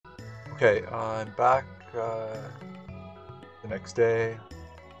Okay, I'm back the next day.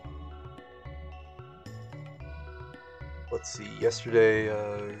 Let's see, yesterday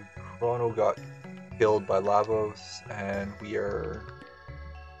Chrono got killed by Lavos, and we are...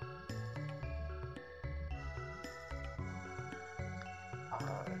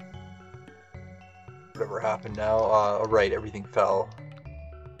 whatever happened now, alright, everything fell.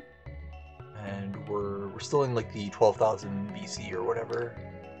 And we're still in like the 12,000 BC or whatever.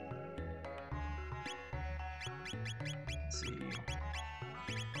 Let's see.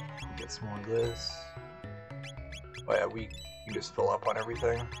 Get some more of this. Oh yeah, we can just fill up on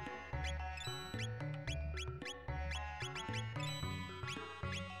everything.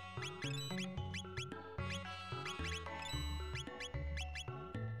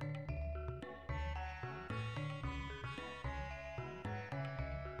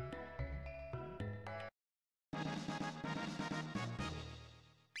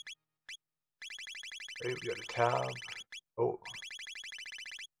 Okay, we got a tab. Oh.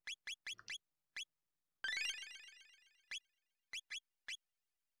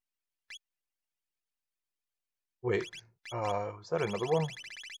 Wait, was that another one?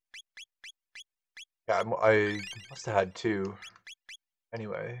 Yeah, I must have had two.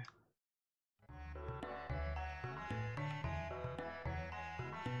 Anyway.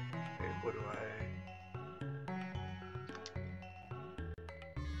 Okay, what do I...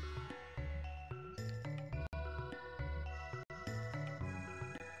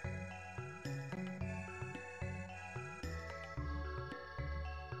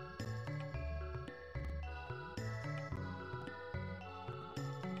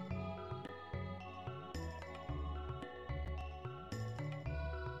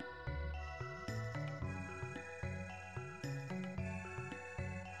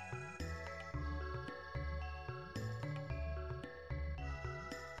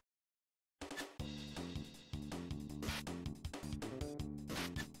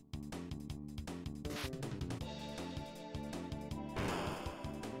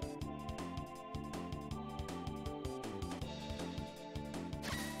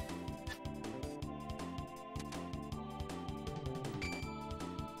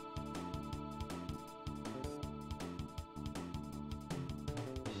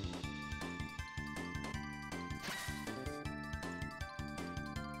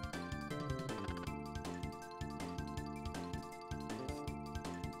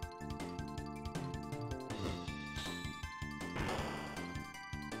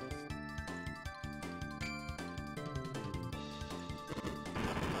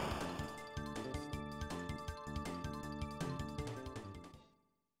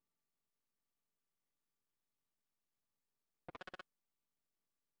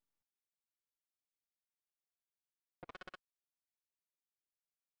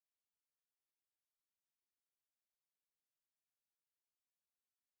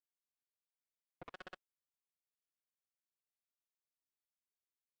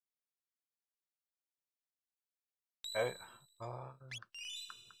 Okay.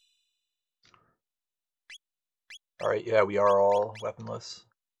 Alright, yeah, we are all weaponless.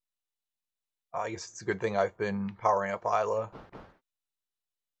 I guess it's a good thing I've been powering up Isla.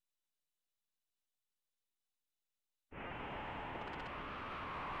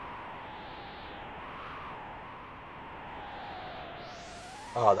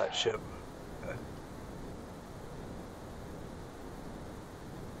 Ah, that ship. Okay.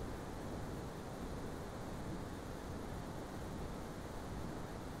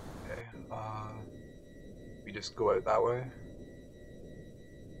 Okay, we just go out that way.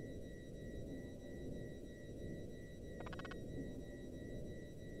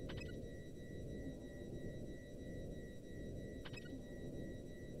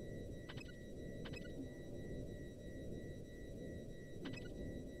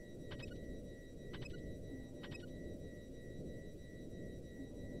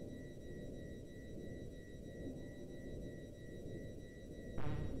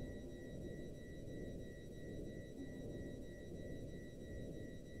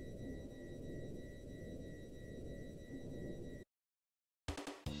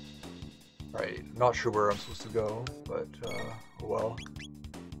 Right, not sure where I'm supposed to go, but oh well.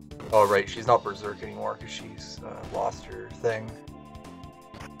 Oh right, she's not Berserk anymore because she's lost her thing.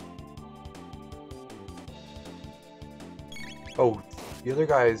 Oh, the other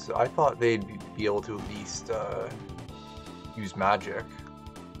guys, I thought they'd be able to at least use magic.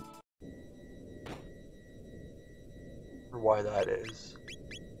 Or why that is.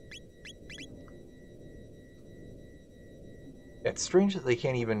 It's strange that they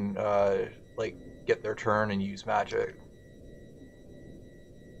can't even like get their turn and use magic.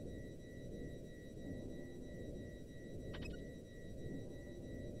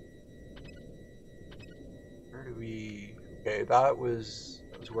 Okay, that was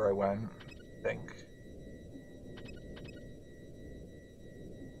where I went, I think.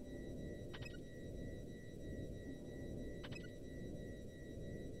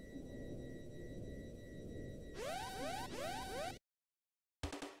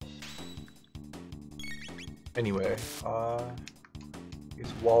 Anyway, I guess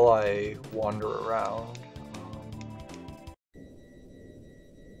while I wander around,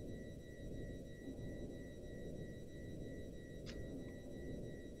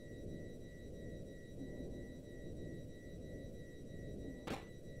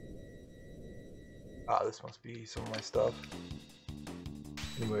 this must be some of my stuff.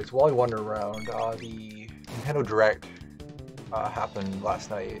 Anyways, while I wander around, the Nintendo Direct happened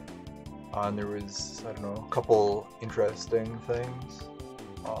last night, and there was, I don't know, a couple interesting things.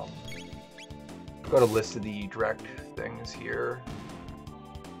 I've got a list of the Direct things here.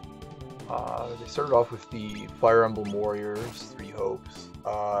 They started off with the Fire Emblem Warriors 3 Hopes.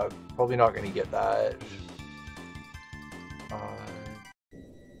 Probably not going to get that.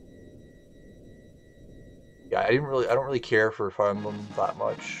 Yeah, I don't really care for Fire Emblem that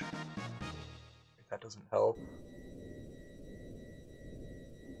much. If that doesn't help.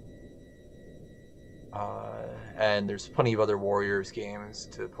 And there's plenty of other Warriors games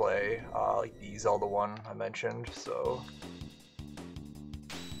to play, like the Zelda one I mentioned, so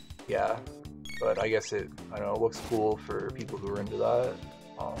yeah. But I guess I don't know, it looks cool for people who are into that.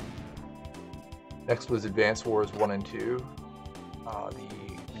 Next was Advance Wars 1 and 2,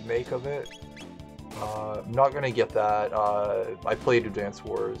 the remake of it. I'm not gonna get that. I played Advance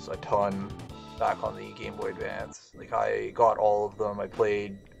Wars a ton back on the Game Boy Advance. Like, I got all of them. I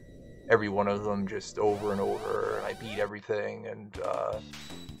played every one of them just over and over, and I beat everything, and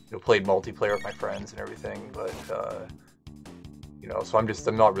played multiplayer with my friends and everything. But so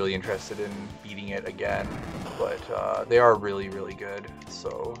I'm not really interested in beating it again. But they are really, really good.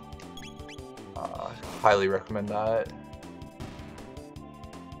 So highly recommend that.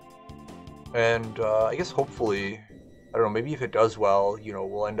 And I guess hopefully, I don't know, maybe if it does well,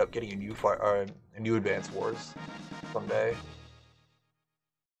 we'll end up getting a new Advance Wars someday.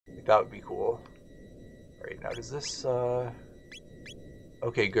 Like, that would be cool. Alright, now does this,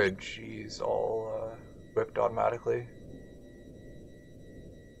 okay, good, she's all whipped automatically.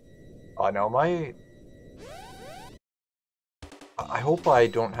 Now I hope I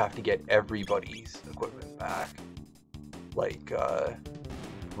don't have to get everybody's equipment back. Like,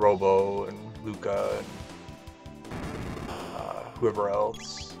 Robo and Luca and whoever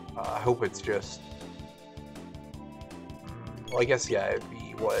else. I hope it's just... well, I guess, yeah, it'd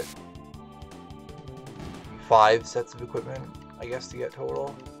be, what? 5 sets of equipment, I guess, to get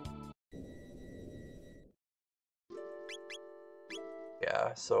total.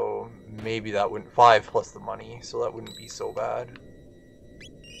 Yeah, so maybe that wouldn't... 5 plus the money, so that wouldn't be so bad.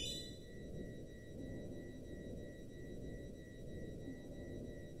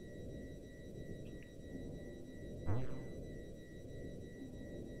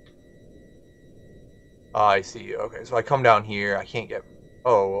 I see. Okay, so I come down here, I can't get...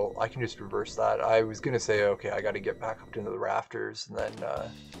 oh, well, I can just reverse that. I was gonna say, okay, I gotta get back up into the rafters and then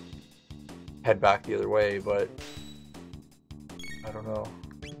head back the other way, but I don't know.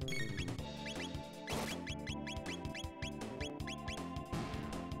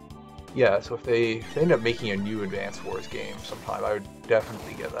 Yeah, so if they end up making a new Advance Wars game sometime, I would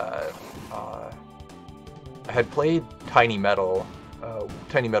definitely get that. I had played Tiny Metal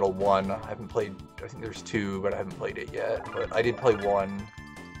 1. I haven't played, I think there's 2, but I haven't played it yet. But I did play 1,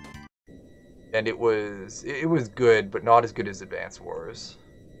 and it was good, but not as good as Advance Wars.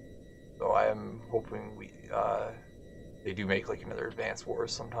 So I am hoping they do make like another Advance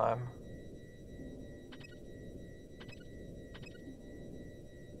Wars sometime.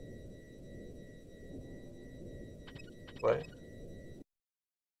 What?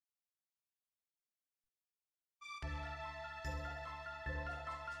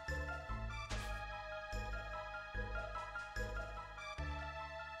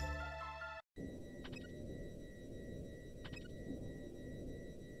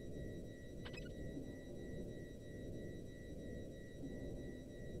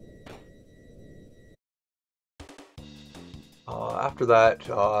 After that,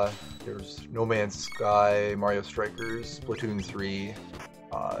 there's No Man's Sky, Mario Strikers, Splatoon 3.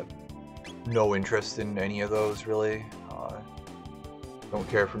 No interest in any of those, really. Don't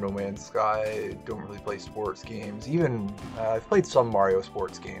care for No Man's Sky, don't really play sports games. Even, I've played some Mario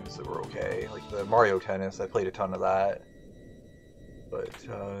sports games that were okay. Like the Mario Tennis, I played a ton of that. But,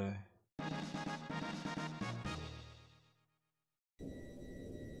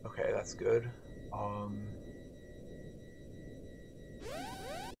 okay, that's good.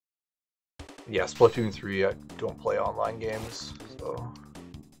 Yeah, Splatoon 3, I don't play online games, so...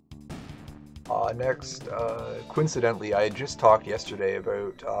 Next, coincidentally, I had just talked yesterday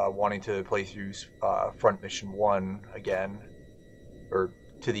about wanting to play through Front Mission 1 again, or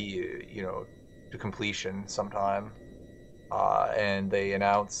to the, to completion sometime. And they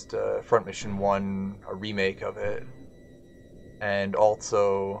announced Front Mission 1, a remake of it, and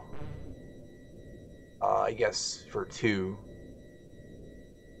also, I guess, for 2.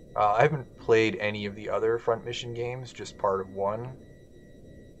 I haven't played any of the other Front Mission games, just part of 1.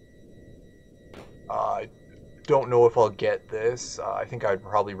 I don't know if I'll get this. I think I'd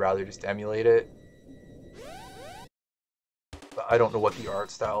probably rather just emulate it. But I don't know what the art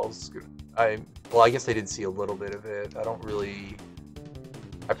style's. Well, I guess I did see a little bit of it. I don't really.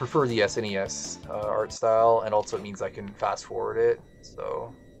 I prefer the SNES art style, and also it means I can fast forward it.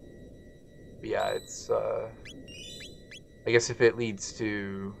 So, yeah, it's. I guess if it leads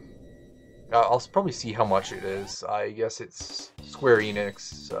to. I'll probably see how much it is. I guess it's Square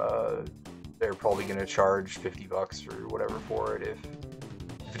Enix. They're probably gonna charge $50 or whatever for it.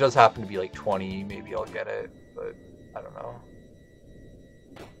 If it does happen to be like 20, maybe I'll get it, but I don't know.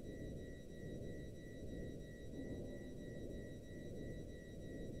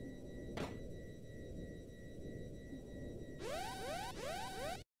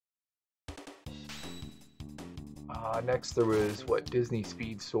 Next there was Disney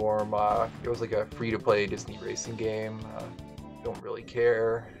Speedstorm. It was like a free-to-play Disney racing game. Don't really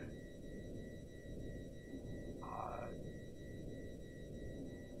care.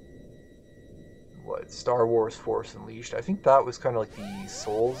 Star Wars Force Unleashed. I think that was kind of like the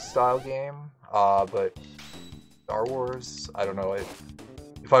Souls style game. But Star Wars, I don't know.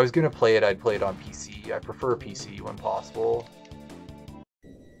 If I was gonna play it, I'd play it on PC. I prefer PC when possible.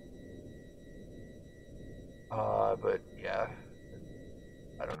 But yeah,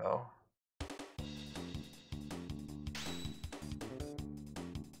 I don't know.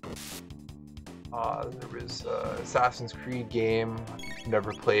 There was Assassin's Creed game.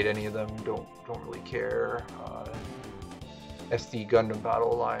 Never played any of them. Don't really care. SD Gundam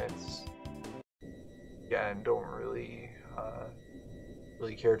Battle Alliance. Again, don't really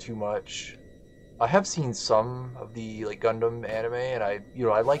care too much. I have seen some of the Gundam anime, and I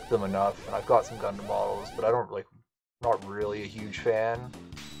like them enough, and I've got some Gundam models, but I don't not really a huge fan.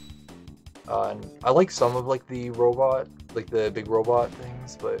 And I like some of the robot, the big robot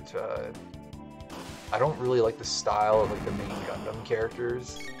things, but I don't really like the style of the main Gundam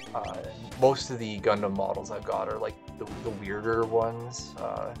characters. Most of the Gundam models I've got are the weirder ones.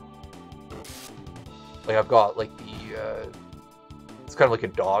 I've got it's kind of like a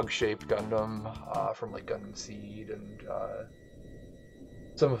dog-shaped Gundam from Gundam Seed, and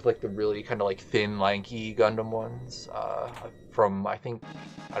some of the really kind of thin, lanky Gundam ones from I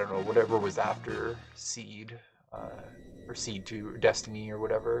don't know, whatever was after Seed or Seed 2 or Destiny or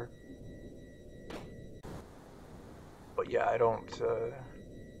whatever. But yeah, I don't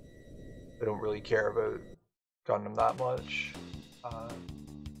really care about Gundam that much.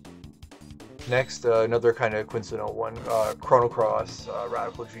 Next, another kind of coincidental one, Chrono Cross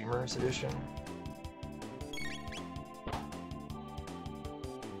Radical Dreamers Edition.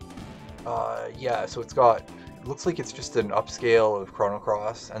 Yeah, so it looks like it's just an upscale of Chrono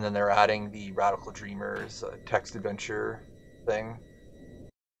Cross, and then they're adding the Radical Dreamers text adventure thing.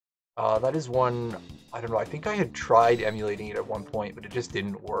 That is one, I don't know, I think I had tried emulating it at one point, but it just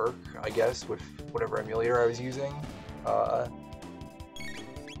didn't work, I guess, with whatever emulator I was using.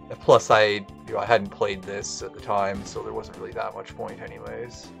 Plus, I hadn't played this at the time, so there wasn't really that much point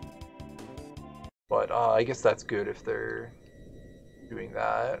anyways. But I guess that's good if they're doing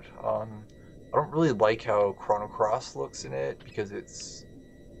that. I don't really like how Chrono Cross looks in it, because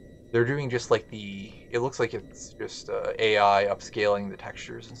they're doing just it looks like it's just AI upscaling the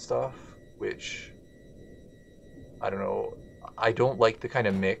textures and stuff, which, I don't know, I don't like the kind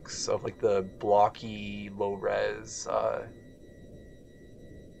of mix of the blocky, low-res,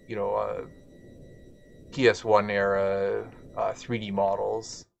 PS1 era 3D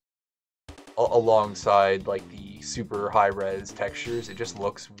models alongside the super high-res textures. It just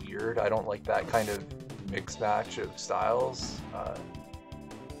looks weird. I don't like that kind of mix match of styles.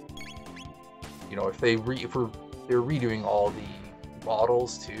 If they're redoing all the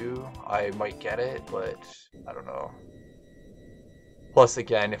models too, I might get it, but I don't know. Plus,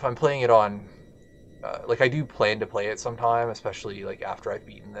 again, if I'm playing it on, I do plan to play it sometime, especially after I've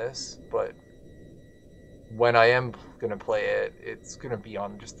beaten this, but when I am gonna play it, it's gonna be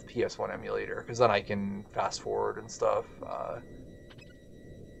on just the PS1 emulator, because then I can fast forward and stuff.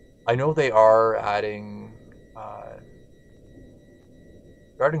 I know they are adding,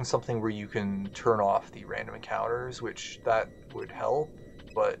 regarding something where you can turn off the random encounters, which that would help,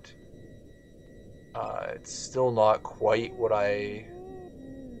 but it's still not quite what I'd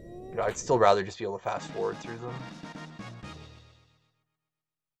still rather just be able to fast forward through them.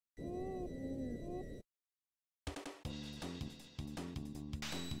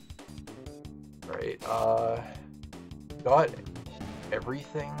 Right, got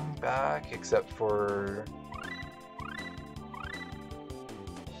everything back except for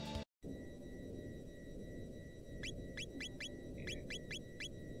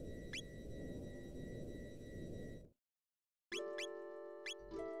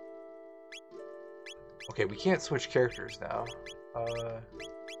okay, we can't switch characters now.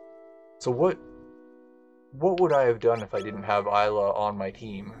 So what would I have done if I didn't have Isla on my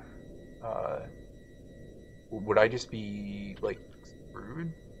team? Would I just be like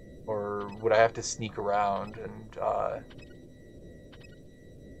screwed, or would I have to sneak around and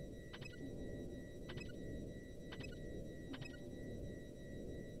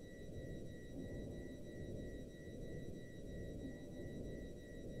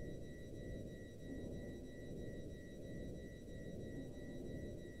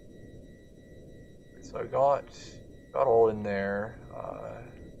so I got all in there.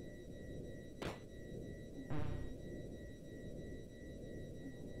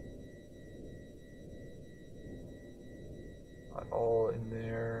 All in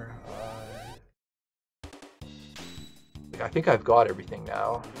there. I think I've got everything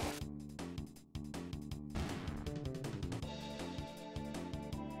now.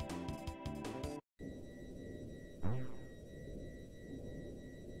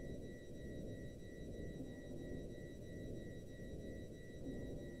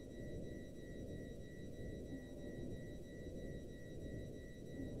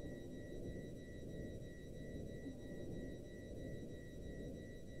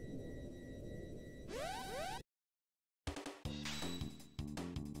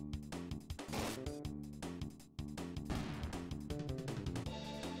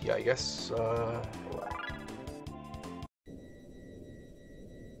 Yeah, I guess,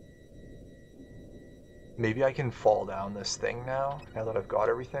 maybe I can fall down this thing now that I've got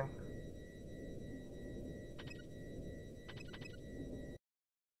everything.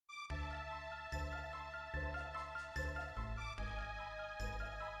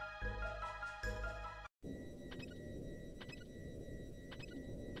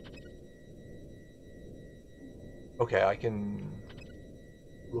 Okay, I can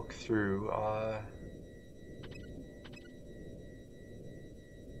look through,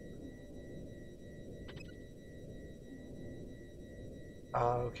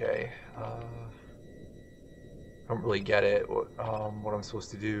 okay, I don't really get it, what I'm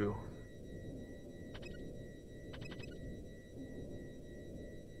supposed to do.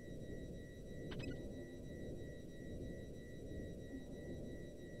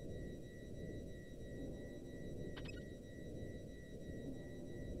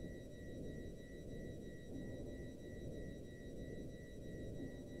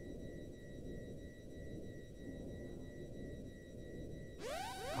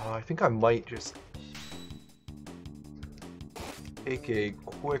 I think I might just take a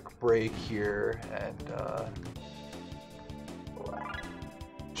quick break here and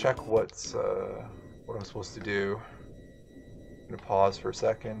check what I'm supposed to do. I'm gonna pause for a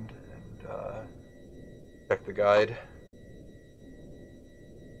second and check the guide.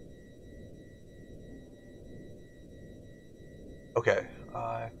 Okay,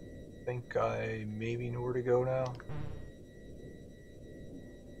 I think I maybe know where to go now.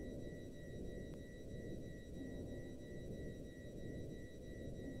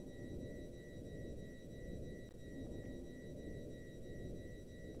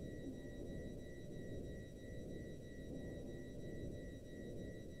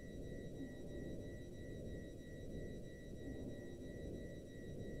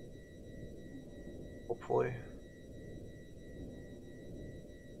 Hopefully.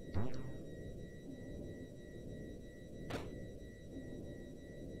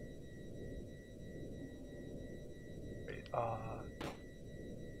 Wait,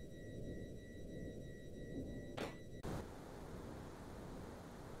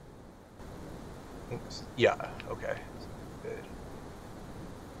 yeah, okay. Good.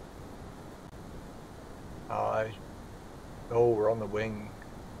 Oh, we're on the wing.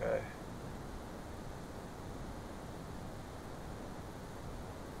 Okay.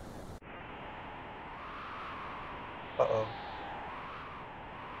 Uh-oh.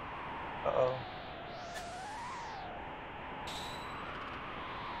 Uh-oh.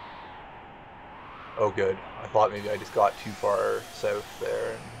 Oh, good. I thought maybe I just got too far south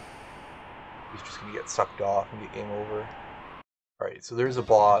there, and he's just gonna get sucked off and get game over. Alright, so there's a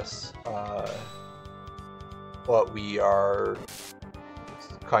boss, but we are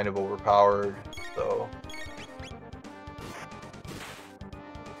kind of overpowered, so...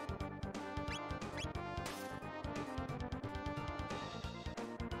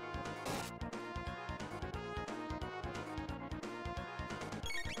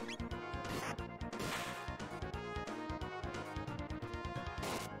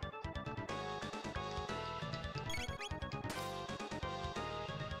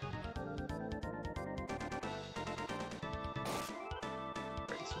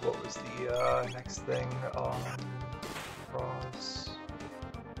 What was the next thing? Cross.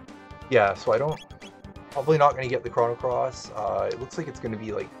 Yeah, so I don't. Probably not going to get the Chrono Cross. It looks like it's going to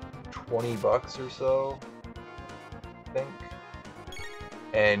be like 20 bucks or so, I think.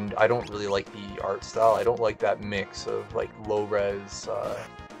 And I don't really like the art style. I don't like that mix of like low res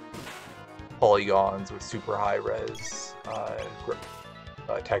polygons with super high res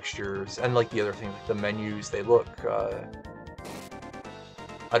textures, and like the other thing, like the menus. They look.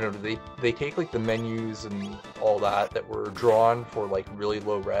 I don't know, they take like the menus and all that were drawn for like really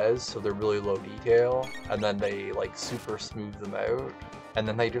low res, so they're really low detail, and then they like super smooth them out, and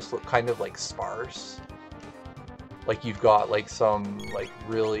then they just look kind of like sparse. Like you've got like some like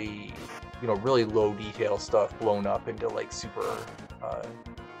really, really low detail stuff blown up into like super,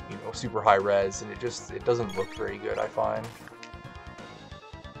 super high res, and it doesn't look very good, I find.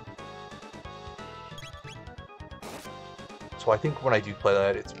 So I think when I do play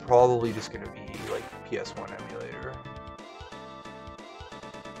that, it's probably just going to be like PS1 emulator.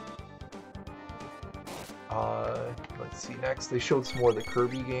 Let's see, next they showed some more of the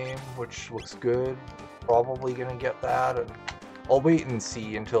Kirby game, which looks good. Probably going to get that, and I'll wait and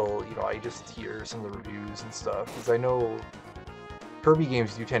see until, I just hear some of the reviews and stuff, because I know Kirby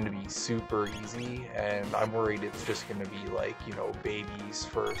games do tend to be super easy, and I'm worried it's just going to be like, baby's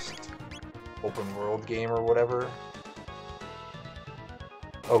first open world game or whatever.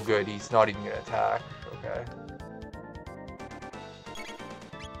 Oh good, he's not even gonna attack. Okay.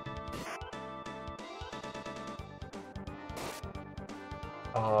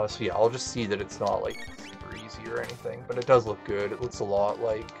 So yeah, I'll just see that it's not like super easy or anything, but it does look good. It looks a lot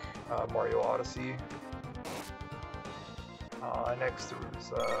like Mario Odyssey. Next there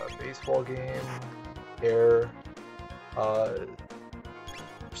was a baseball game. There.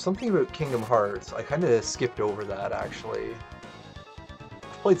 Something about Kingdom Hearts. I kind of skipped over that actually.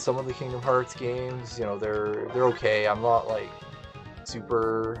 Played some of the Kingdom Hearts games, they're okay. I'm not like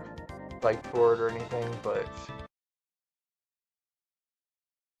super psyched for it or anything, but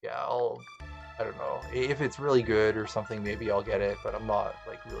yeah, I don't know. If it's really good or something, maybe I'll get it, but I'm not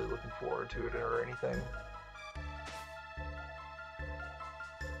like really looking forward to it or anything.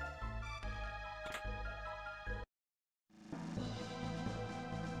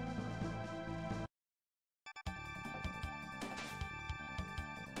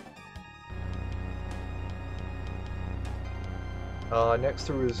 Next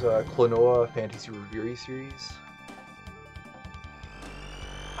there was Chrono Fantasy Review series.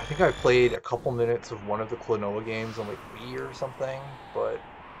 I think I played a couple minutes of one of the Klonoa games on like Wii or something, but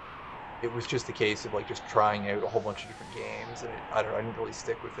it was just a case of like just trying out a whole bunch of different games, and I don't know, I didn't really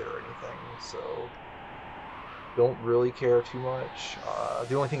stick with it or anything, so don't really care too much.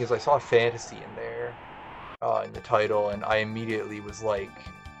 The only thing is I saw fantasy in there, in the title, and I immediately was like,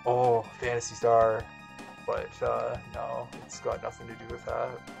 oh, Phantasy Star, but no, it's got nothing to do with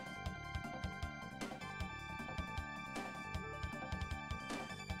that.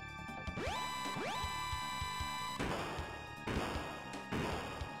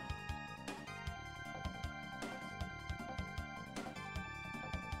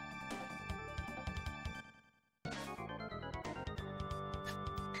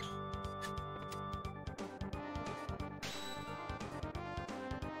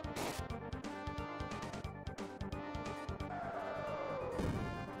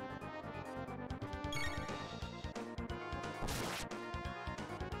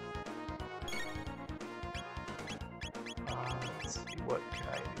 Let's see, what can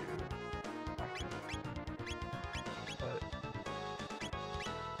I do?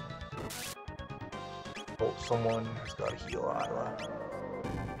 Oh, someone has got to heal Isla.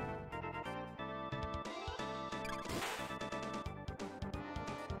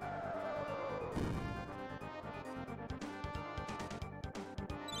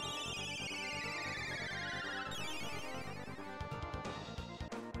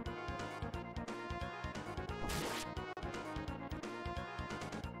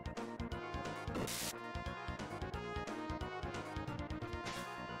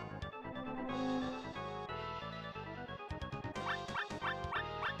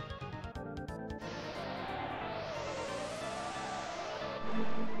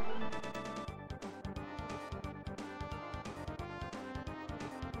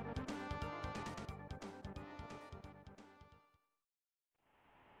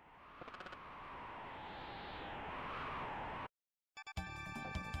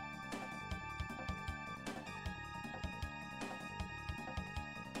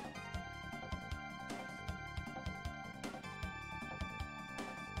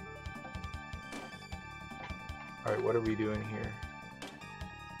 Alright, what are we doing here?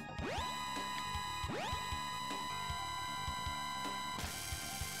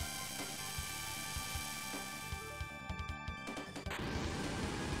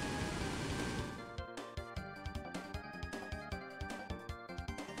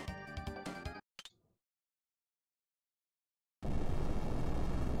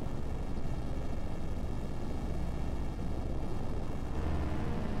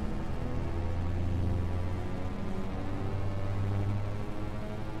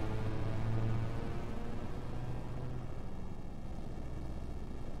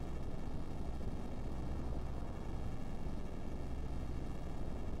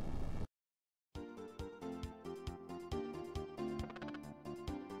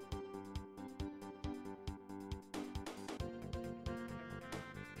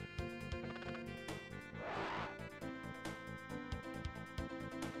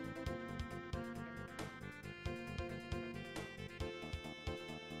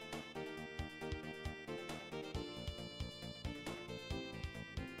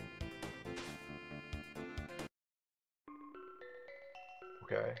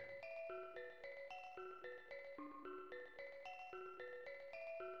 Okay.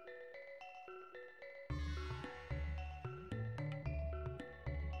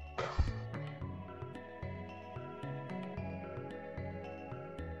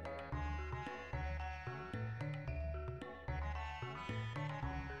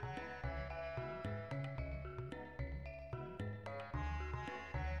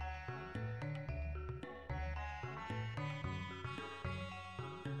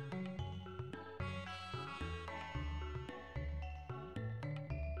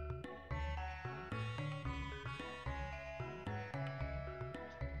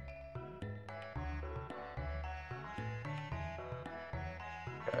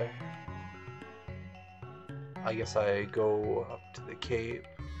 Okay. I guess I go up to the cape.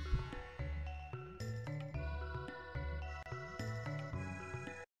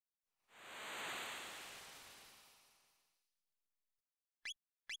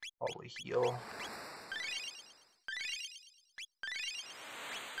 Probably heal.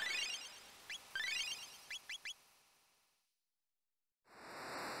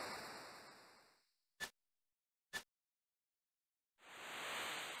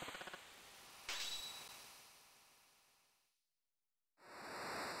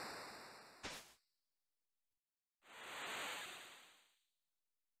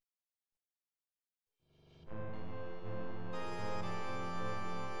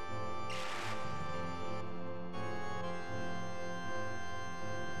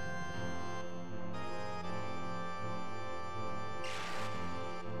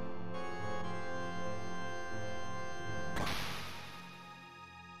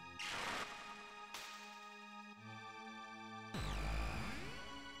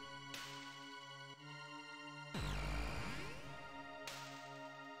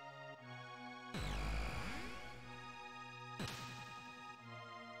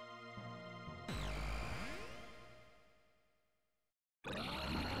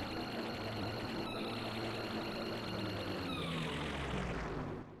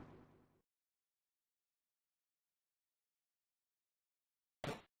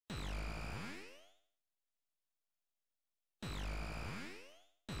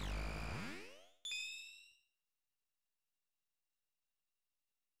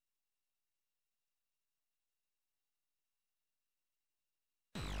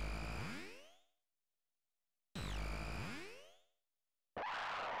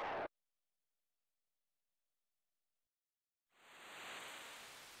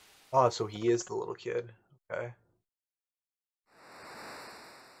 Oh, so he is the little kid. Okay.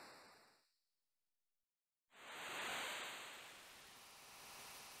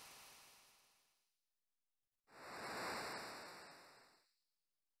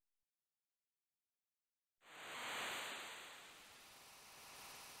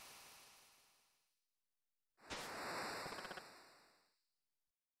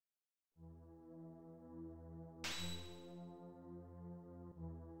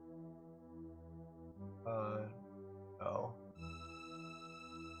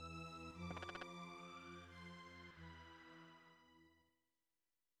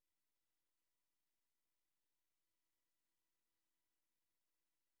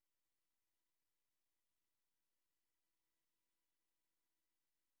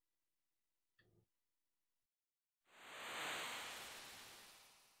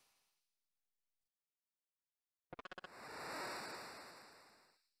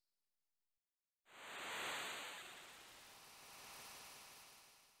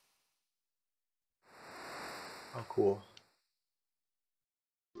 Oh, cool.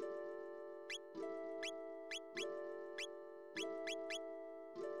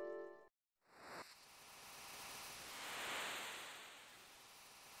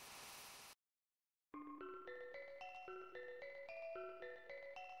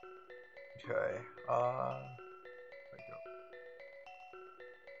 Okay, there we go.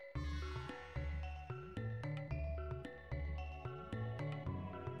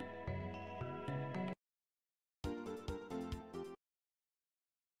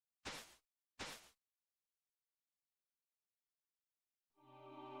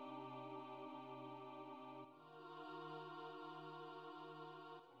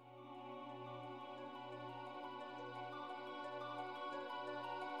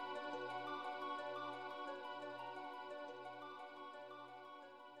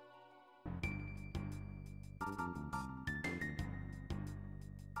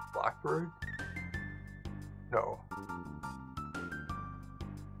 Blackbird? No.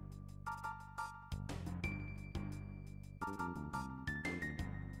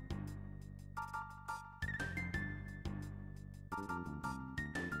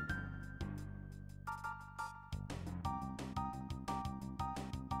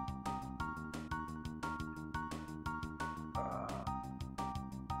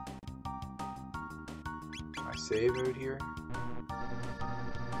 Can I save out here?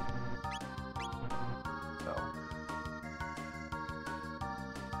 No.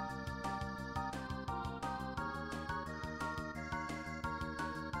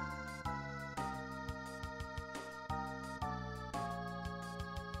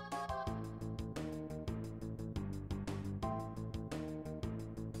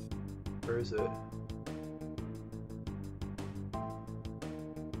 Where is it?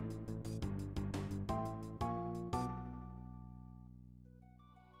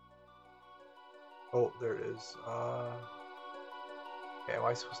 Oh, there it is. Okay, am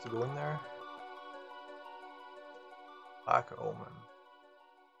I supposed to go in there? Black Omen.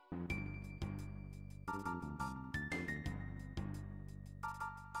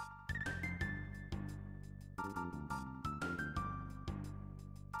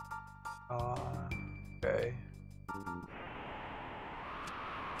 Okay.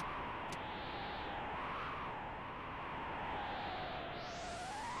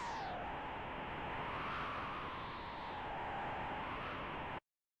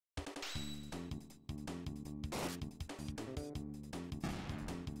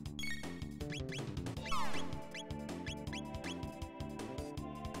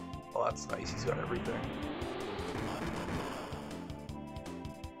 Oh, that's nice. He's got everything.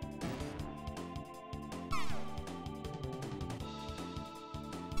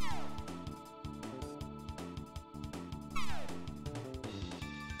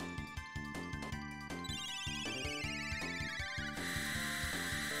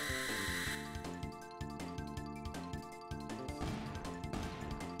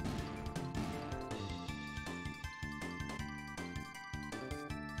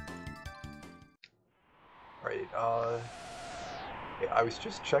 Right, yeah, I was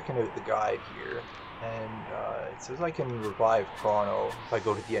just checking out the guide here, and it says I can revive Chrono if I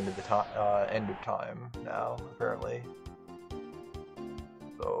go to the end of the time, end of time now, apparently.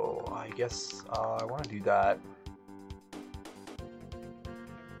 So I guess I want to do that.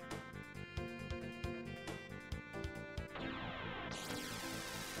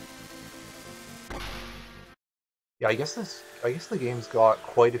 Yeah, I guess the game's got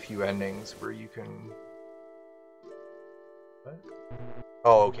quite a few endings where you can. What?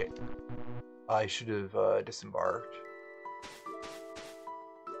 Oh, okay. I should have disembarked.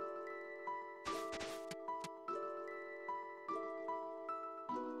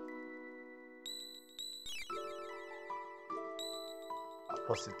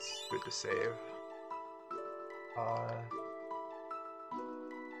 Plus, it's good to save. Uh,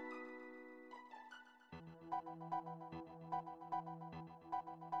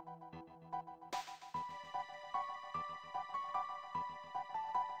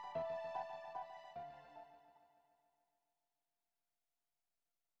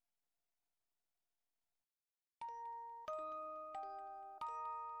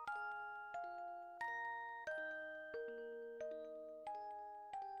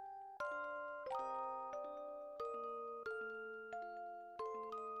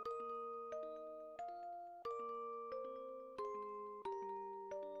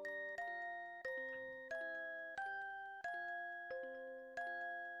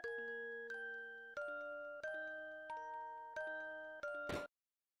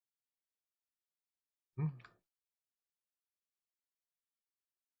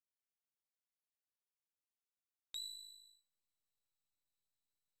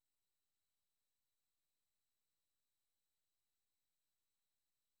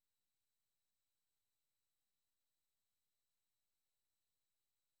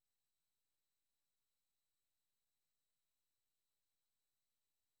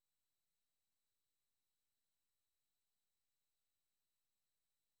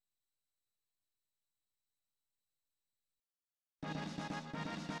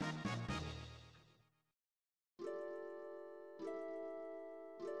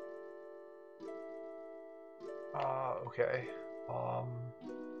 Okay.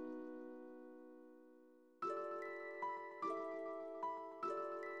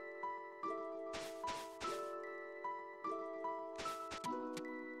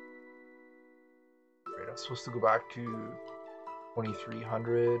 Right, I'm supposed to go back to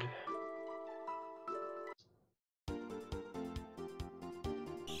 2300.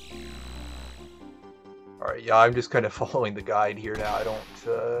 Alright, yeah, I'm just kind of following the guide here now. I don't,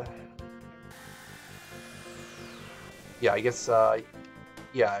 yeah, I guess,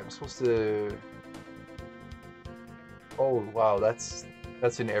 yeah, I'm supposed to... Oh, wow, that's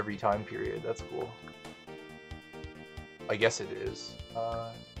in every time period. That's cool. I guess it is.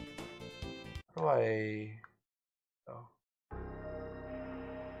 How do I... Oh.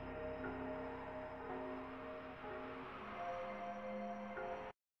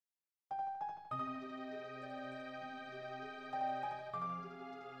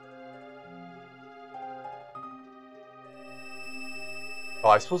 Oh,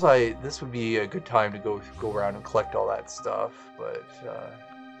 I suppose this would be a good time to go around and collect all that stuff, but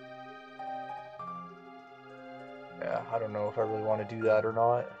yeah, I don't know if I really want to do that or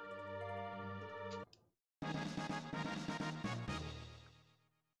not.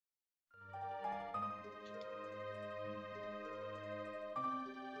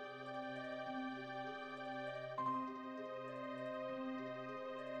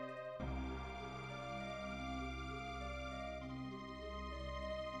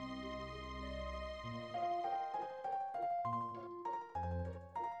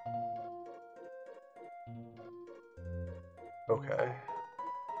 Okay.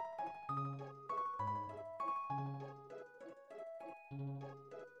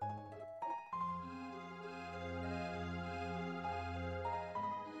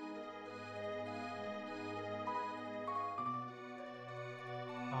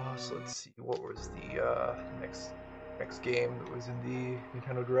 So let's see, what was the next game that was in the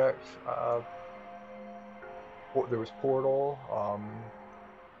Nintendo Direct? There was Portal.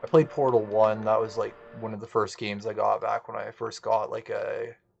 I played Portal 1. That was like one of the first games I got back when I first got like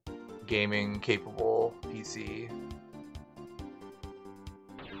a gaming capable PC.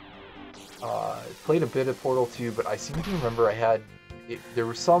 I played a bit of Portal 2, but I seem to remember there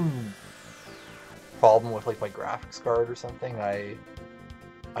was some problem with like my graphics card or something.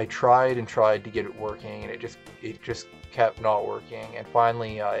 I tried and tried to get it working, and it just kept not working. And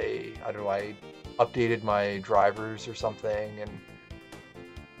finally, I don't know, I updated my drivers or something, and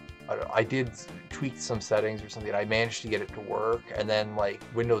I did tweak some settings or something. I managed to get it to work, and then like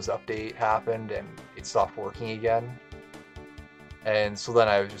Windows Update happened, and it stopped working again. And so then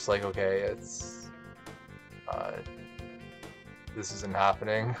I was just like, okay, this isn't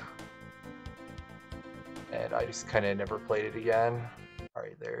happening, and I just kind of never played it again.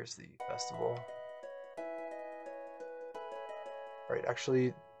 Alright, there's the festival. Alright,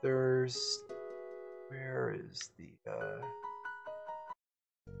 actually, where is the,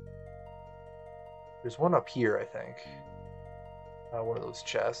 there's one up here, I think. One of those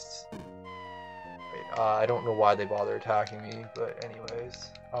chests. Right, I don't know why they bother attacking me, but anyways.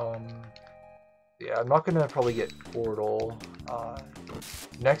 Yeah, I'm not gonna probably get Portal.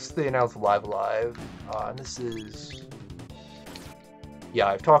 Next, they announced Live Alive, and this is... Yeah,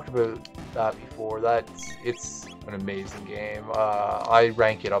 I've talked about that before. It's an amazing game. I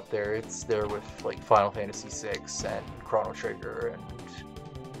rank it up there. It's there with like Final Fantasy VI and Chrono Trigger and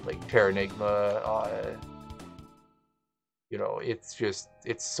like Terranigma. You know, it's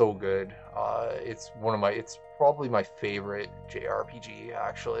so good. It's probably my favorite JRPG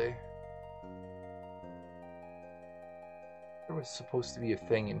actually. There was supposed to be a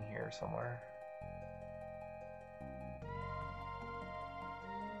thing in here somewhere.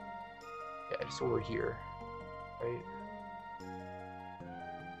 Yeah, just over here, right?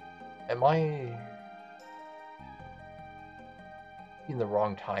 Am I in the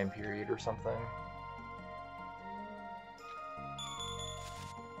wrong time period or something?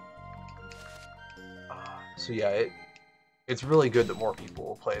 So yeah, it's really good that more people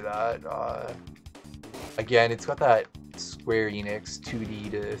will play that. Again, it's got that Square Enix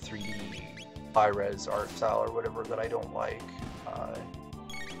 2D to 3D high-res art style or whatever that I don't like.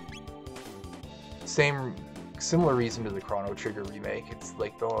 Similar reason to the Chrono Trigger remake. It's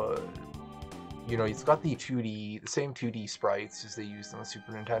like it's got the same 2D sprites as they used on the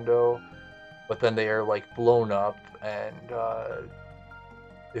Super Nintendo, but then they are like blown up, and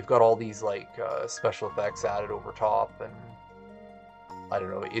they've got all these like special effects added over top, and I don't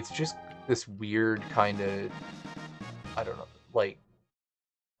know. It's just this weird kind of, I don't know, like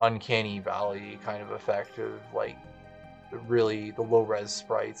uncanny valley kind of effect of like the low res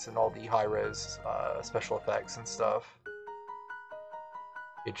sprites and all the high res special effects and stuff.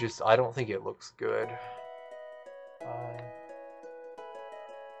 It just, I don't think it looks good.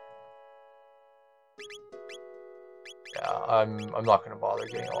 Yeah, I'm not gonna bother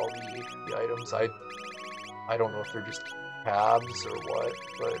getting all the items. I don't know if they're just tabs or what,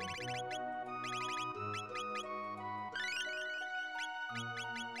 but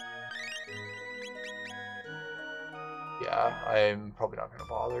yeah, I'm probably not gonna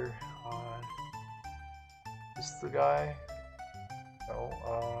bother. Is this the guy? No.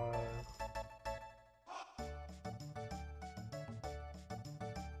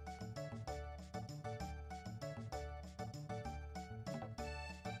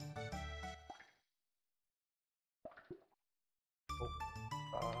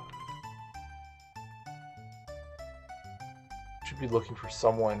 Should be looking for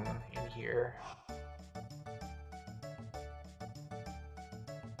someone in here.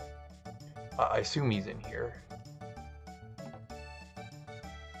 I assume he's in here.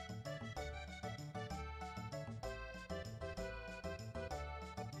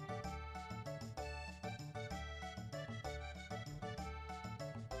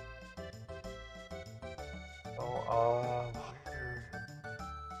 Oh, where?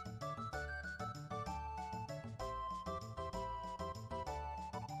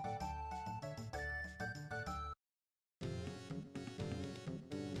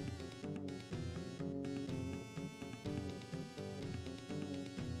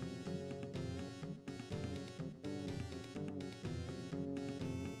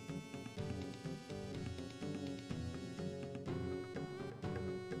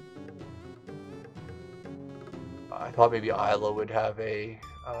 I thought maybe Isla would have a,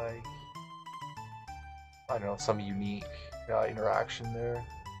 I don't know, some unique interaction there.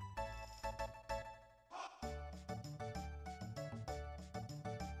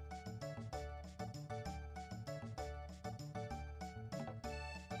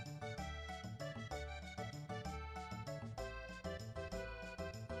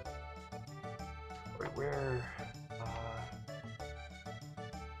 Wait, where?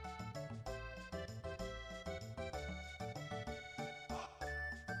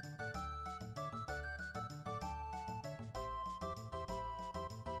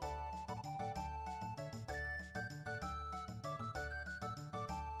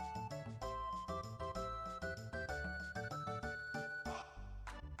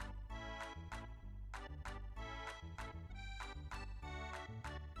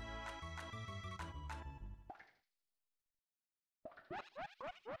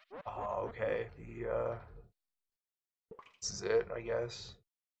 Oh, okay. This is it, I guess.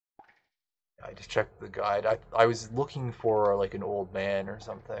 I just checked the guide. I was looking for like an old man or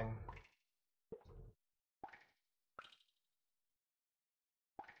something.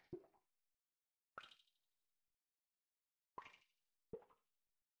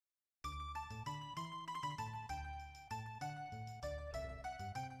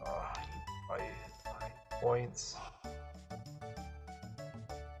 My points.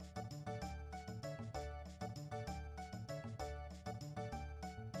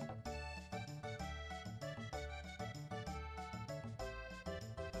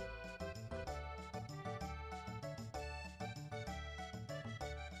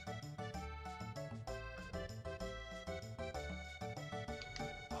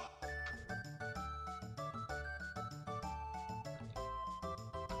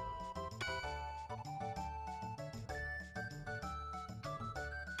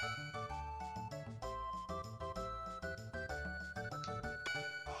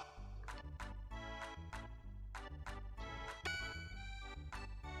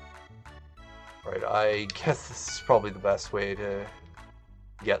 Right, I guess this is probably the best way to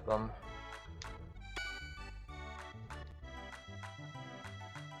get them.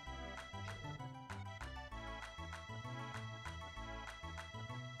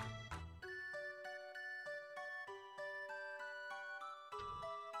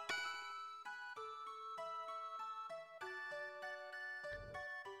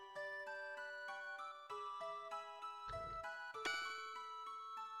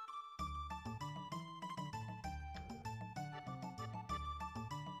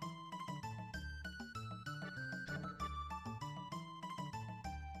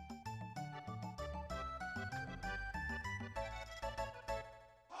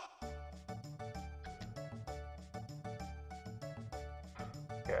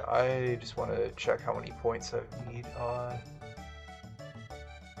 Okay, I just want to check how many points I need on.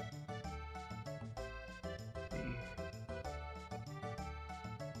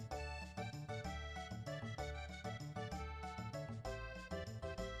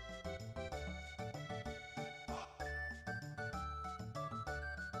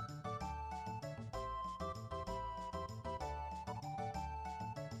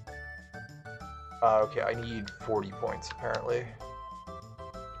 Okay, I need 40 points apparently.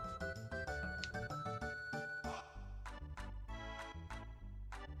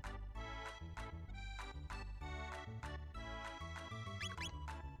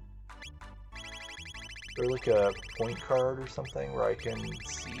 Is there like a point card or something where I can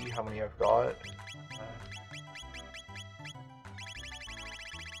see how many I've got?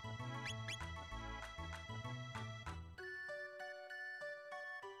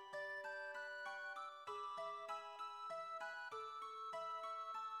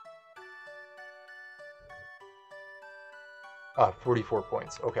 44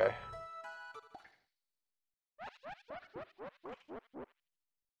 points. Okay.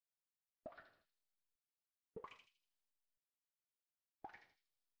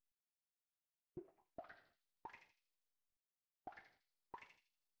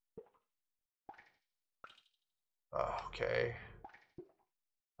 Okay.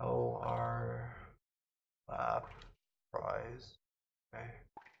 LR lap prize. Okay.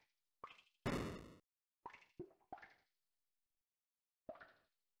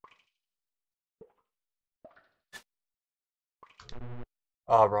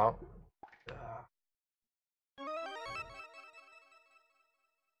 Wrong.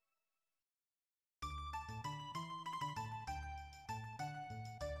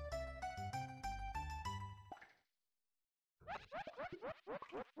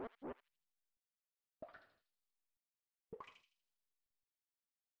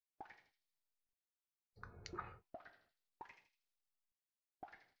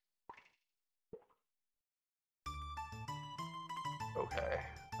 Okay.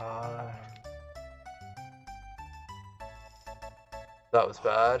 That was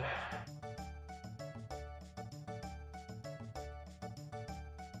bad.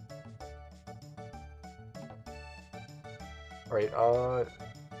 Alright,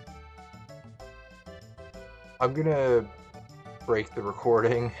 I'm gonna break the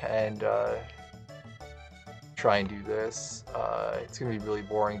recording and try and do this. It's gonna be really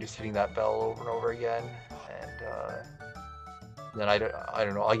boring just hitting that bell over and over again, and then I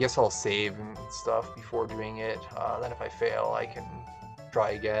don't know. I guess I'll save and stuff before doing it. Then if I fail, I can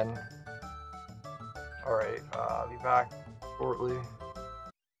try again. All right, I'll be back shortly.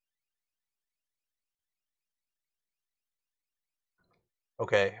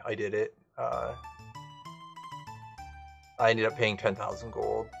 Okay, I did it. I ended up paying 10,000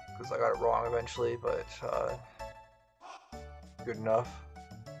 gold because I got it wrong eventually, but good enough.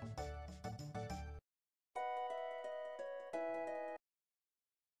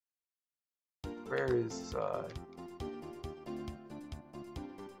 Where is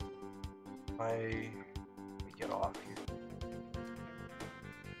let me get off here.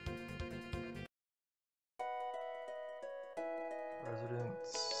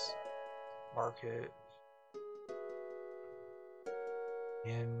 Residence, market,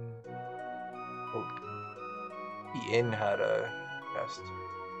 inn. Oh, the inn had a chest.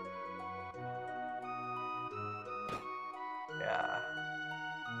 Yeah.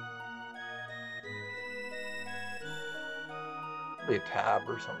 Probably a tab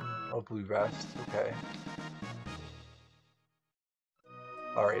or something. Oh, blue vest. Okay.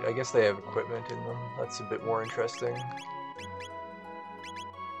 Alright, I guess they have equipment in them. That's a bit more interesting.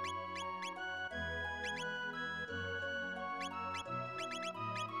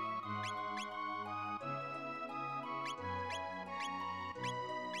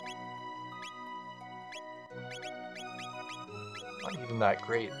 Not even that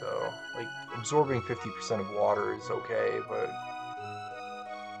great though. Like, absorbing 50% of water is okay, but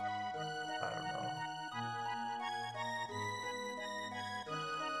I don't know.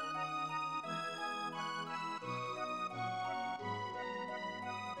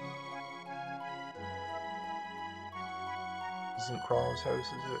 Isn't Chrono's house,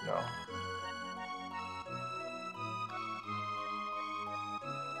 is it? No.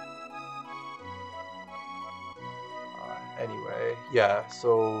 Anyway, yeah,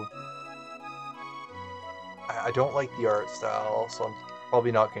 so I don't like the art style, so I'm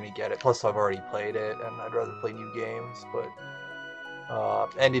probably not going to get it. Plus, I've already played it, and I'd rather play new games, but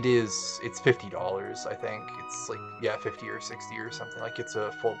and it's $50, I think. It's like, yeah, 50 or 60 or something. Like, it's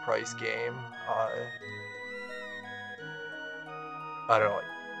a full price game. I don't know.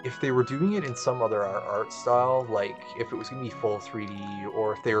 If they were doing it in some other art style, like if it was gonna be full 3D,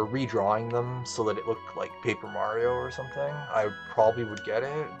 or if they were redrawing them so that it looked like Paper Mario or something, I probably would get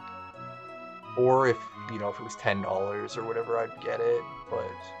it. Or if, if it was $10 or whatever, I'd get it. But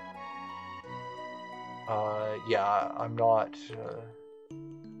yeah, I'm not.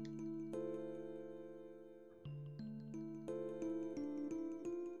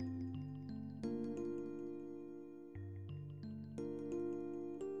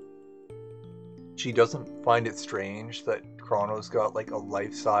 she doesn't find it strange that Chrono's got like a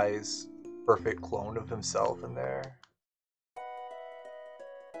life-size perfect clone of himself in there.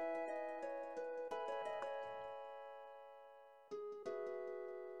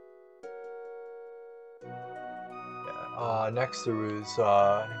 Yeah. Next there was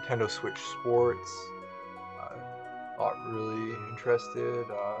Nintendo Switch Sports. Not really interested.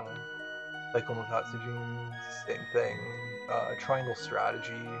 Cycle no Tatsujin, same thing. Triangle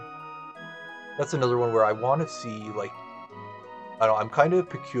Strategy. That's another one where I want to see, like, I don't know, I'm kind of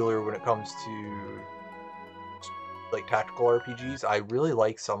peculiar when it comes to like tactical RPGs. I really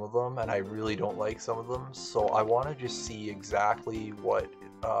like some of them and I really don't like some of them. So I want to just see exactly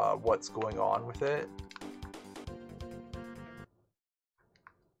what's going on with it.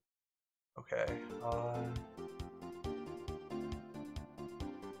 Okay.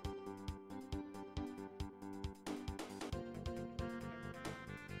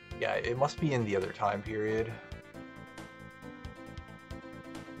 Yeah, it must be in the other time period.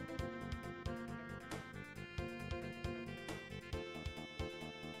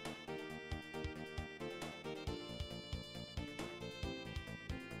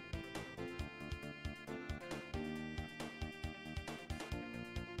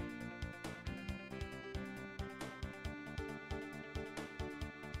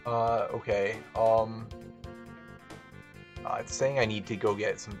 Okay. It's saying I need to go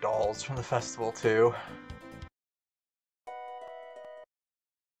get some dolls from the festival too.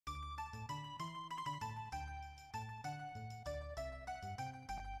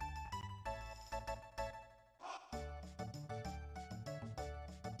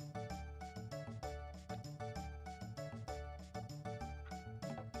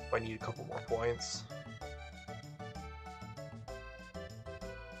 I need a couple more points.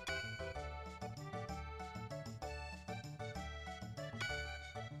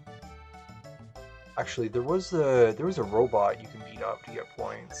 Actually, there was a robot you can beat up to get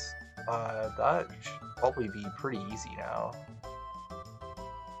points. That should probably be pretty easy now.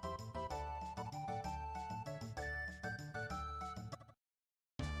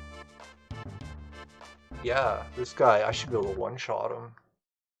 Yeah, this guy, I should be able to one-shot him.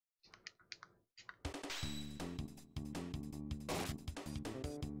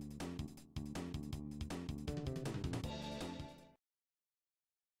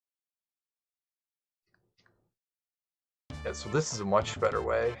 Yeah, so this is a much better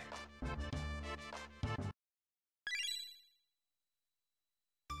way.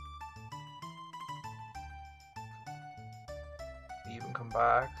 Even come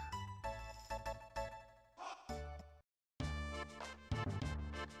back.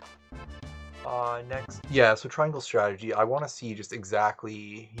 Next, yeah, so triangle strategy. I want to see just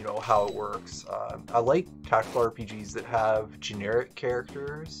exactly, how it works. I like tactical RPGs that have generic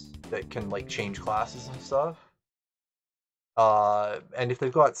characters that can like change classes and stuff. And if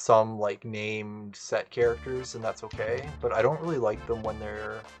they've got some like named set characters, then that's okay. But I don't really like them when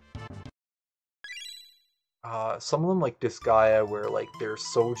they're some of them like Disgaea, where like they're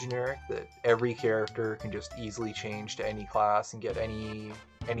so generic that every character can just easily change to any class and get any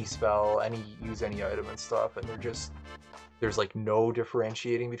spell, use any item and stuff, and there's like no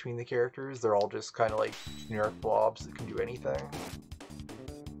differentiating between the characters. They're all just kind of like generic blobs that can do anything.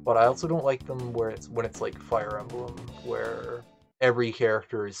 But I also don't like them when it's like Fire Emblem, where every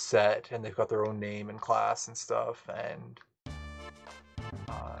character is set and they've got their own name and class and stuff, and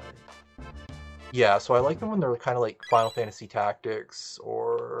uh, yeah, so I like them when they're kind of like Final Fantasy Tactics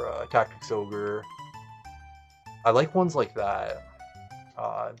or Tactics Ogre. I like ones like that,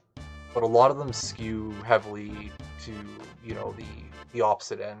 uh, but a lot of them skew heavily to the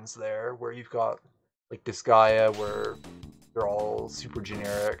opposite ends there, where you've got like Disgaea, where they're all super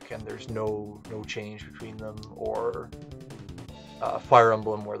generic and there's no change between them, or Fire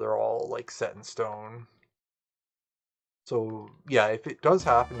Emblem, where they're all like set in stone. So yeah, if it does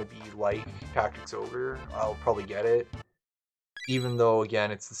happen to be like Tactics Ogre, I'll probably get it. Even though,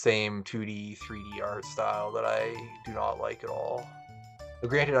 again, it's the same 2D, 3D art style that I do not like at all. But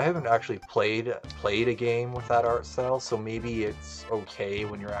granted, I haven't actually played a game with that art style, so maybe it's okay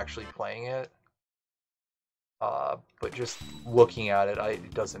when you're actually playing it. But just looking at it,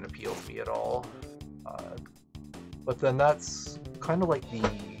 it doesn't appeal to me at all. But then that's kind of like the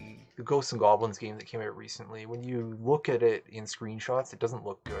Ghosts and Goblins game that came out recently. When you look at it in screenshots, it doesn't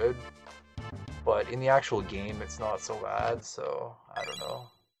look good. But in the actual game, it's not so bad, so I don't know.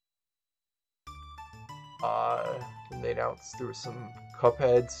 And they announced there was some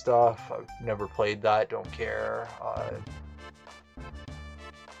Cuphead stuff. I've never played that, don't care.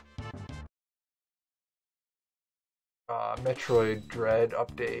 Metroid Dread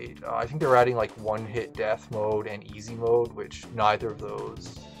update. I think they're adding like one-hit death mode and easy mode, which neither of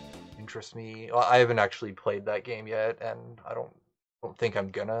those interest me. I haven't actually played that game yet, and I don't think I'm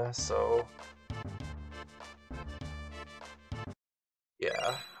gonna. So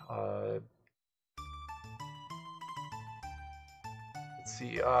yeah. Let's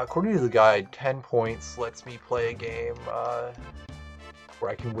see. According to the guide, 10 points lets me play a game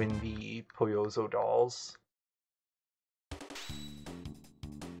where I can win the Poyozo dolls.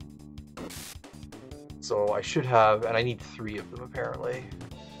 So I should have, and I need 3 of them apparently.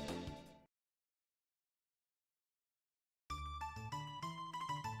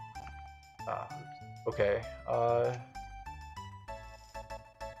 Okay. Alright,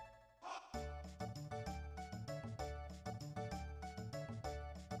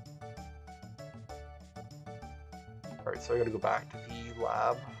 so I gotta go back to the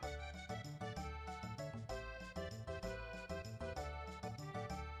lab.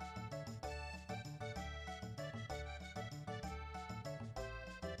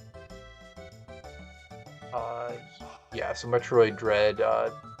 Yeah, so Metroid Dread,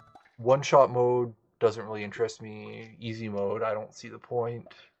 one-shot mode doesn't really interest me. Easy mode, I don't see the point.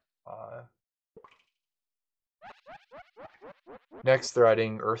 Next, they're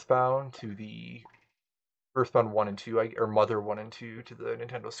adding Earthbound to the Earthbound 1 and 2, or Mother 1 and 2 to the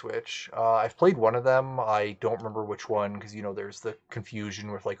Nintendo Switch. I've played one of them. I don't remember which one because, you know, there's the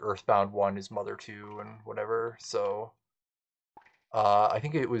confusion with like Earthbound 1 is Mother 2 and whatever. So I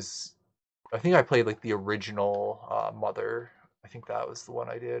think I think I played like the original Mother. I think that was the one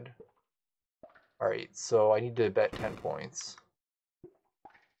I did. Alright, so I need to bet 10 points.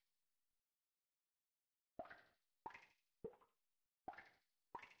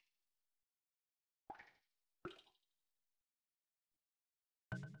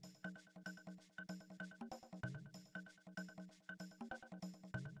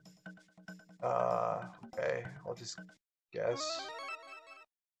 Okay, I'll just guess.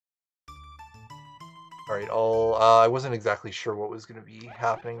 Alright, I wasn't exactly sure what was going to be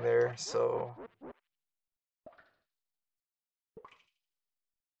happening there, so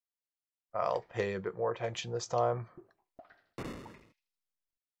I'll pay a bit more attention this time.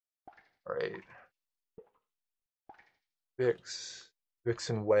 Alright. Vix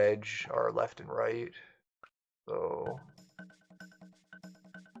and Wedge are left and right, so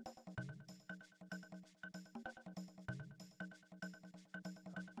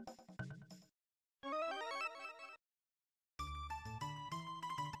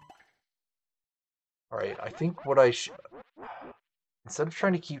alright, I think what I should, instead of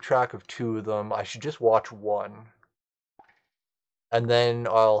trying to keep track of 2 of them, I should just watch 1. And then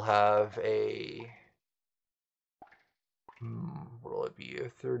I'll have a, what will it be, a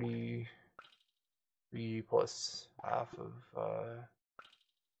 33 plus half of,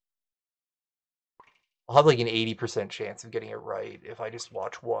 I'll have like an 80% chance of getting it right if I just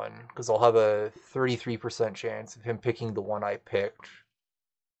watch 1, because I'll have a 33% chance of him picking the one I picked.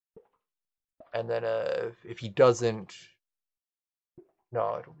 And then if he doesn't,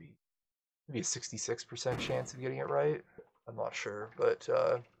 no, it'll be maybe a 66% chance of getting it right. I'm not sure, but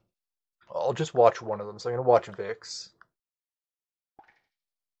I'll just watch one of them. So I'm gonna watch Vix.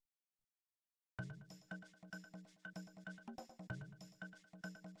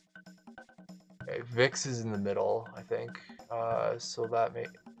 Okay, Vix is in the middle, I think. So that may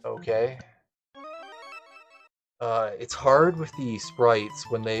okay. It's hard with the sprites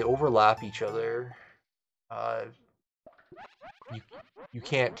when they overlap each other. Uh, you you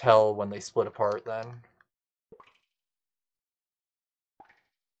can't tell when they split apart then.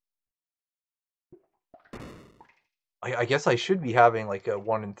 I guess I should be having like a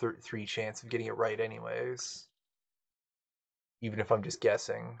 1 in 3 chance of getting it right anyways. Even if I'm just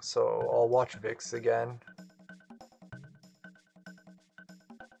guessing. So I'll watch Vix again.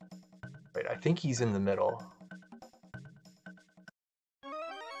 Right, I think he's in the middle.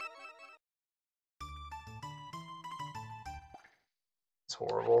 It's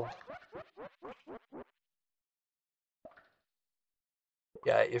horrible.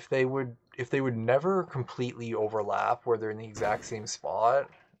 Yeah, if they would never completely overlap where they're in the exact same spot,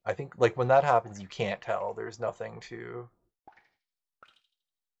 I think like when that happens you can't tell. There's nothing to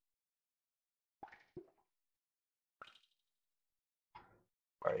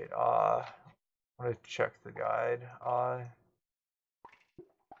Right, I'm gonna check the guide.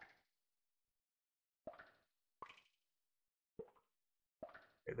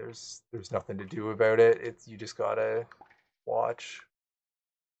 Okay, there's nothing to do about it. It's you just gotta watch.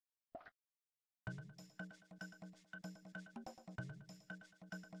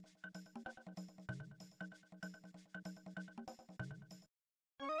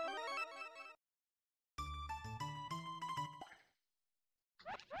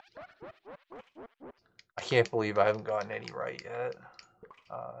 I can't believe I haven't gotten any right yet.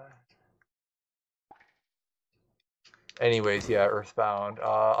 Anyways, yeah, Earthbound.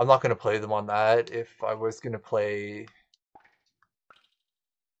 I'm not gonna play them on that. If I was gonna play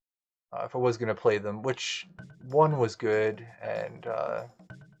them, which one was good, and I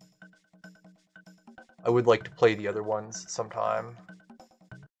would like to play the other ones sometime.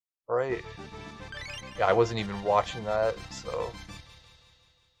 Right? Yeah, I wasn't even watching that, so.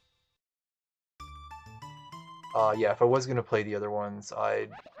 Yeah, if I was gonna play the other ones, I'm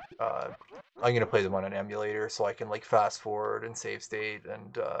gonna play them on an emulator so I can like fast forward and save state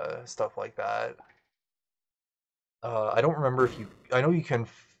and stuff like that. I don't remember if you. I know you can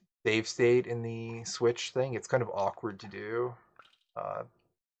save state in the Switch thing. It's kind of awkward to do, uh,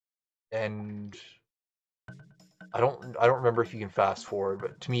 and I don't remember if you can fast forward.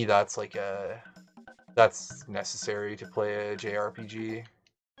 But to me, that's necessary to play a JRPG.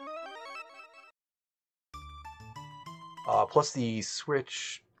 Plus the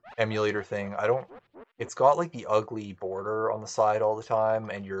Switch emulator thing, I don't. It's got like the ugly border on the side all the time,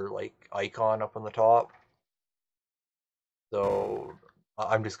 and your like icon up on the top. So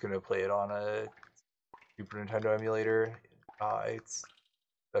I'm just gonna play it on a Super Nintendo emulator. It's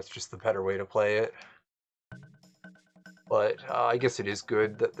That's just the better way to play it. But I guess it is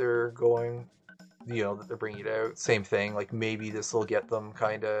good that they're going, that they're bringing it out. Same thing, like maybe this will get them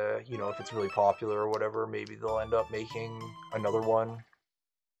kind of, if it's really popular or whatever, maybe they'll end up making another one.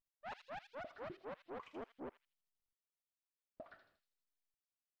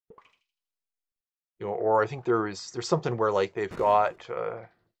 Or I think there's something where like they've got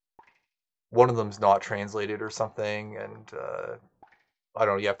one of them's not translated or something, and I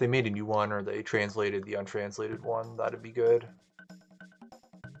don't know. Yeah, if they made a new one or they translated the untranslated one, that'd be good.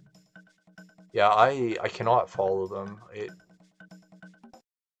 Yeah, I cannot follow them.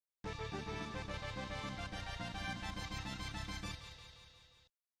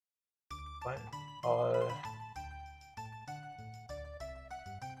 What?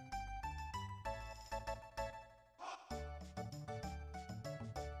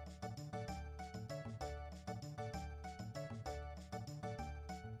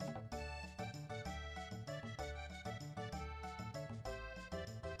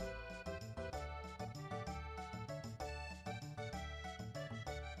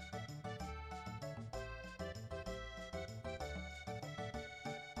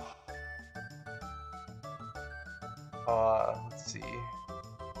 Let's see.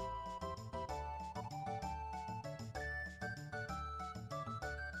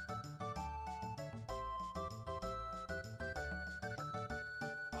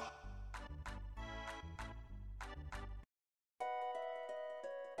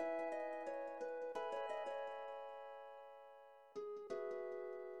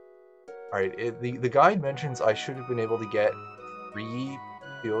 All right, the guide mentions I should have been able to get 3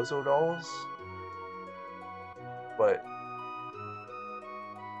 Pyozo dolls, but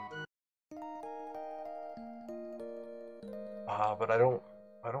I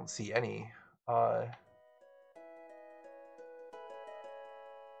don't see any. Uh,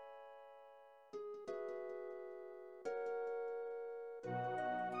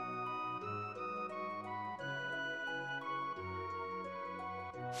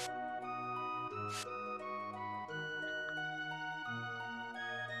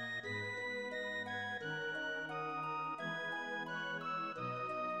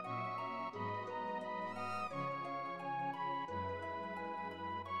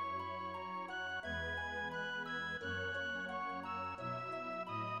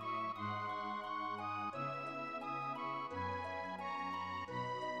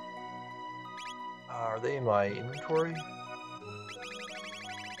 are they in my inventory?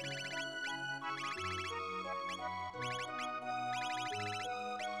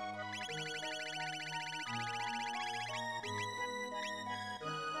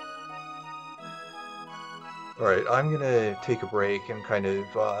 All right, I'm gonna take a break and kind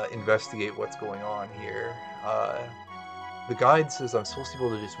of investigate what's going on here. The guide says I'm supposed to be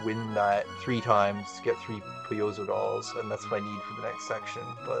able to just win that 3 times to get 3 Pyozo dolls, and that's what I need for the next section.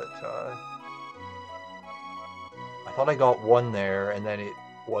 But I thought I got one there, and then it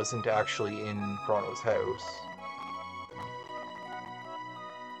wasn't actually in Chrono's house.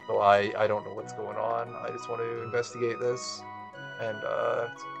 So I don't know what's going on. I just want to investigate this, and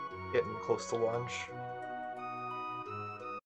it's getting close to lunch.